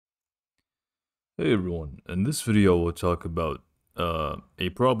Hey everyone, in this video we'll talk about a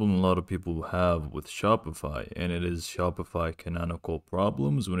problem a lot of people have with Shopify, and it is Shopify canonical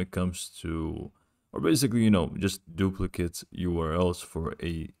problems when it comes to, or basically, just duplicate URLs for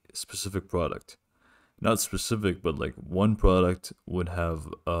a specific product. Not specific, but like one product would have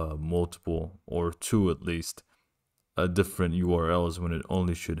multiple, or two at least, different URLs when it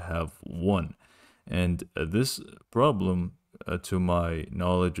only should have one. And this problem, to my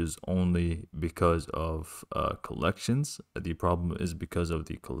knowledge, is only because of collections. The problem is because of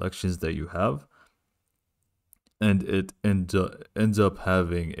the collections that you have, and ends up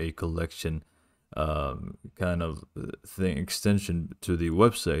having a collection kind of thing extension to the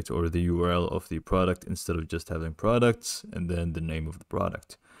website or the URL of the product instead of just having products and then the name of the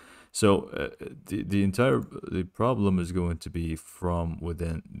product. So the entire the problem is going to be from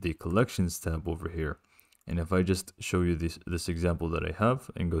within the collections tab over here. And if I just show you this example that I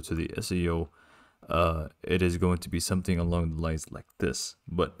have and go to the SEO, it is going to be something along the lines like this.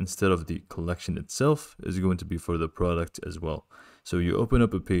 But instead of the collection itself, is going to be for the product as well. So you open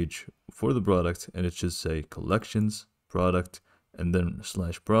up a page for the product and it should say collections, product, and then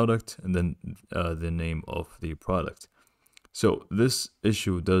slash product, and then the name of the product. So this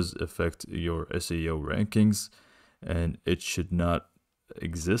issue does affect your SEO rankings, and it should not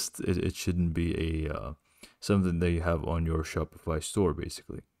exist. It shouldn't be a something that you have on your Shopify store,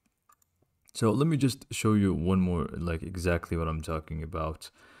 basically. So let me just show you one more, like exactly what I'm talking about.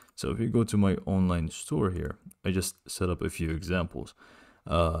 So if you go to my online store here, I just set up a few examples.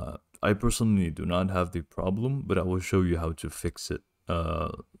 I personally do not have the problem, but I will show you how to fix it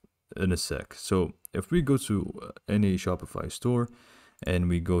in a sec. So if we go to any Shopify store and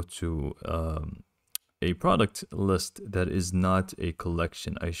we go to a product list that is not a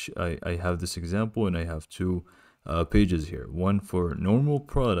collection, I have this example and I have two pages here, one for normal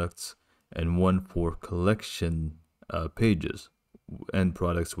products and one for collection pages and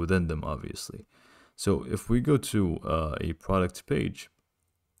products within them, obviously. So if we go to a product page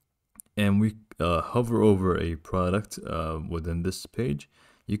and we hover over a product within this page,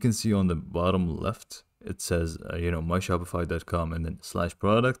 you can see on the bottom left, it says, myshopify.com and then slash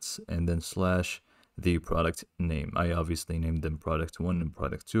products and then slash the product name. I obviously named them product 1 and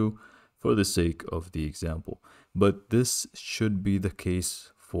product 2 for the sake of the example. But this should be the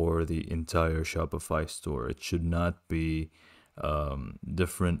case for the entire Shopify store. It should not be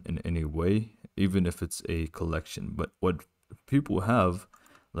different in any way, even if it's a collection. But what people have,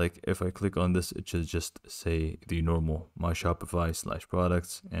 like if I click on this, it should just say the normal my Shopify slash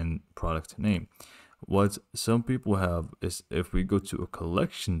products and product name. What some people have is if we go to a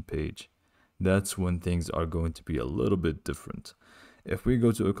collection page, that's when things are going to be a little bit different. If we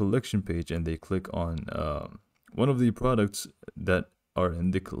go to a collection page and they click on one of the products that are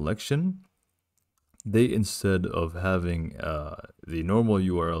in the collection, they, instead of having the normal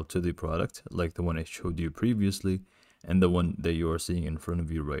URL to the product, like the one I showed you previously, and the one that you are seeing in front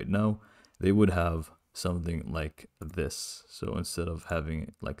of you right now, they would have something like this. So instead of having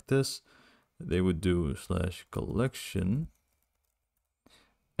it like this, they would do slash collection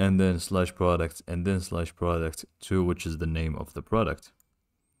and then slash product and then slash product 2, which is the name of the product.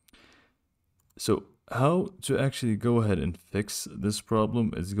 So how to actually go ahead and fix this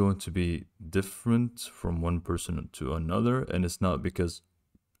problem is going to be different from one person to another, and it's not because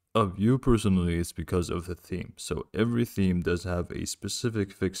of you personally, it's because of the theme. So every theme does have a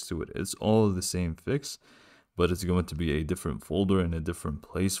specific fix to it. It's all the same fix, but it's going to be a different folder and a different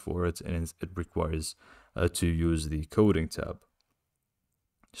place for it, and it requires to use the coding tab.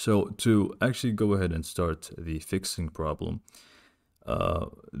 So to actually go ahead and start the fixing problem,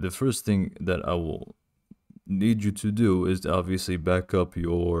 the first thing that I will need you to do is to obviously back up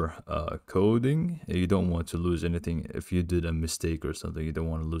your coding. You don't want to lose anything. If you did a mistake or something, you don't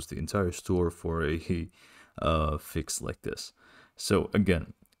want to lose the entire store for a fix like this. So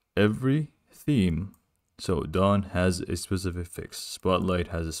again, every theme, so Dawn has a specific fix, Spotlight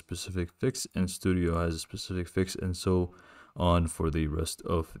has a specific fix, and Studio has a specific fix, and so on for the rest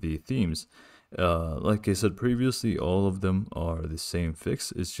of the themes. Like I said previously, all of them are the same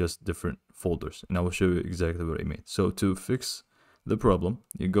fix. It's just different folders, and I will show you exactly what I mean. So to fix the problem,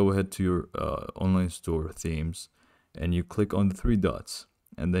 you go ahead to your online store themes and you click on the three dots,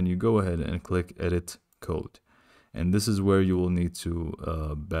 and then you go ahead and click edit code. And this is where you will need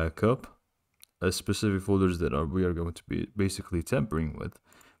to back up specific folders that we are going to be basically tampering with.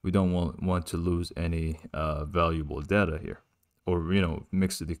 We don't want to lose any valuable data here, or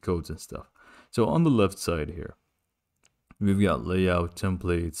mix the codes and stuff. So on the left side here, we've got layout,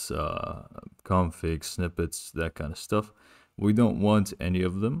 templates, config, snippets, that kind of stuff. We don't want any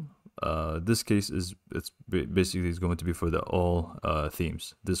of them. this case basically is going to be for the all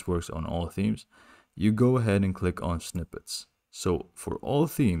themes. This works on all themes. You go ahead and click on snippets. So for all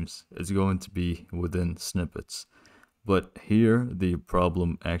themes, it's going to be within snippets. But here the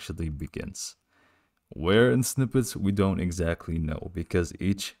problem actually begins. Where in snippets, we don't exactly know because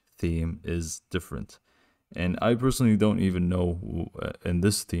each theme is different. And I personally don't even know in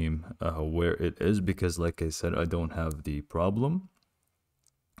this theme where it is because, like I said, I don't have the problem.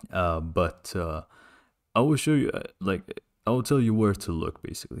 But I will show you, I will tell you where to look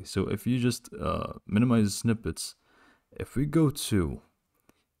basically. So if you just minimize snippets, if we go to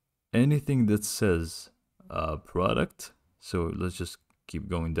anything that says product, so let's just keep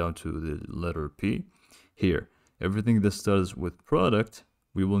going down to the letter P. Here, everything that starts with product,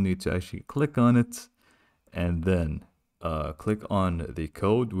 we will need to actually click on it and then click on the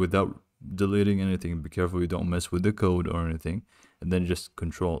code without deleting anything. Be careful you don't mess with the code or anything. And then just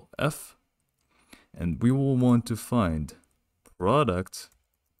Control F. And we will want to find product.url.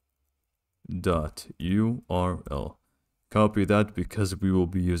 Copy that because we will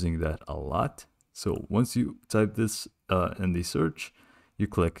be using that a lot. So once you type this in the search, you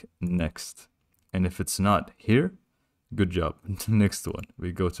click next. And if it's not here, good job. Next one,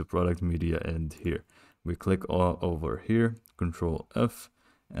 we go to product media and here. We click all over here, Control F,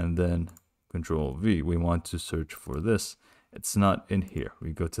 and then Control V. We want to search for this. It's not in here.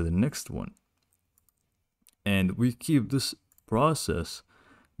 We go to the next one. And we keep this process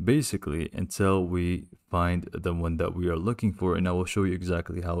basically until we find the one that we are looking for. And I will show you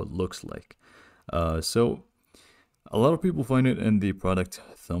exactly how it looks like. So a lot of people find it in the product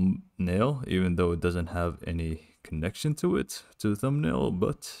thumbnail, even though it doesn't have any connection to it, to the thumbnail.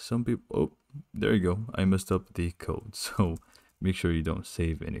 But some people, oh, there you go. I messed up the code. So make sure you don't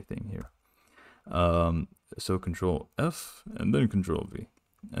save anything here. So Control F and then Control V.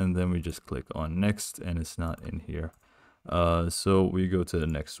 And then we just click on next and it's not in here. So we go to the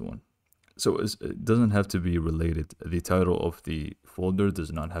next one. So it doesn't have to be related. The title of the folder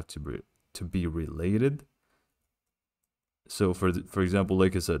does not have to be related. So for example,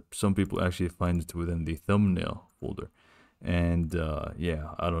 like I said, some people actually find it within the thumbnail folder. And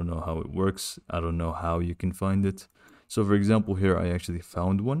yeah, I don't know how it works. I don't know how you can find it. So for example, here I actually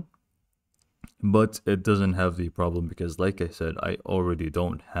found one. But it doesn't have the problem because, like I said, I already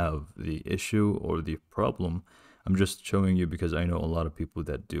don't have the issue or the problem. I'm just showing you because I know a lot of people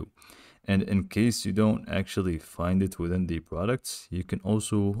that do. And in case you don't actually find it within the products, you can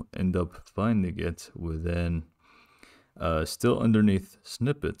also end up finding it within, still underneath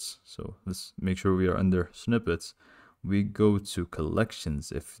snippets. So let's make sure we are under snippets. We go to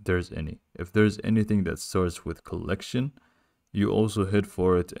collections if there's any. If there's anything that starts with collection, you also hit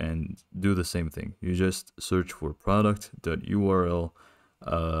for it and do the same thing. You just search for product.url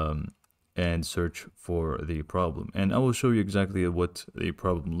and search for the problem. And I will show you exactly what the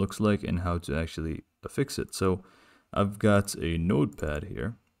problem looks like and how to actually fix it. So I've got a notepad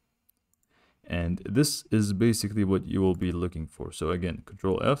here. And this is basically what you will be looking for. So again,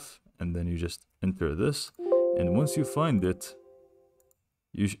 Control F, and then you just enter this. And once you find it,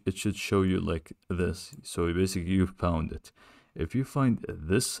 it should show you like this. So basically you found it. If you find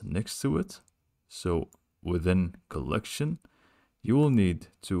this next to it, so within collection, you will need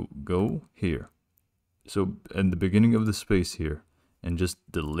to go here. So in the beginning of the space here, and just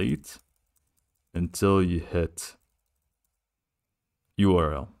delete until you hit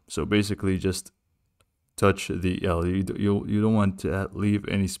URL. So basically just touch the L. You don't want to leave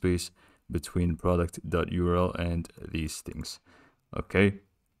any space between product.url and these things. Okay.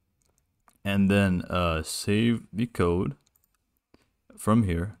 And then save the code from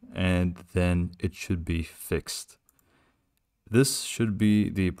here, and then it should be fixed. This should be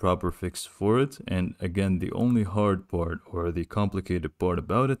the proper fix for it. And again, the only hard part or the complicated part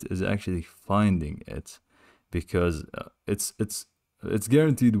about it is actually finding it, because it's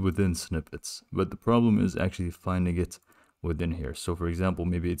guaranteed within snippets, but the problem is actually finding it within here. So for example,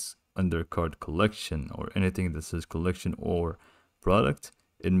 maybe it's under card collection or anything that says collection or product,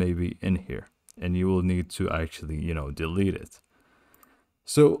 it may be in here, and you will need to actually, delete it.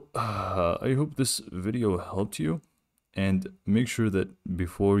 So I hope this video helped you, and make sure that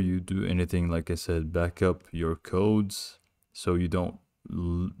before you do anything, like I said, back up your codes so you don't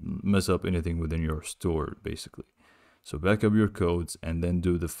mess up anything within your store basically. So back up your codes and then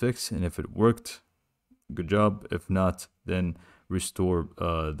do the fix, and if it worked, good job. If not, then restore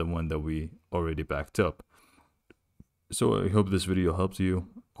the one that we already backed up. So I hope this video helped you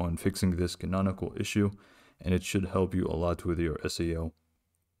on fixing this canonical issue, and it should help you a lot with your SEO.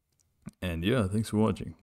 And yeah, thanks for watching.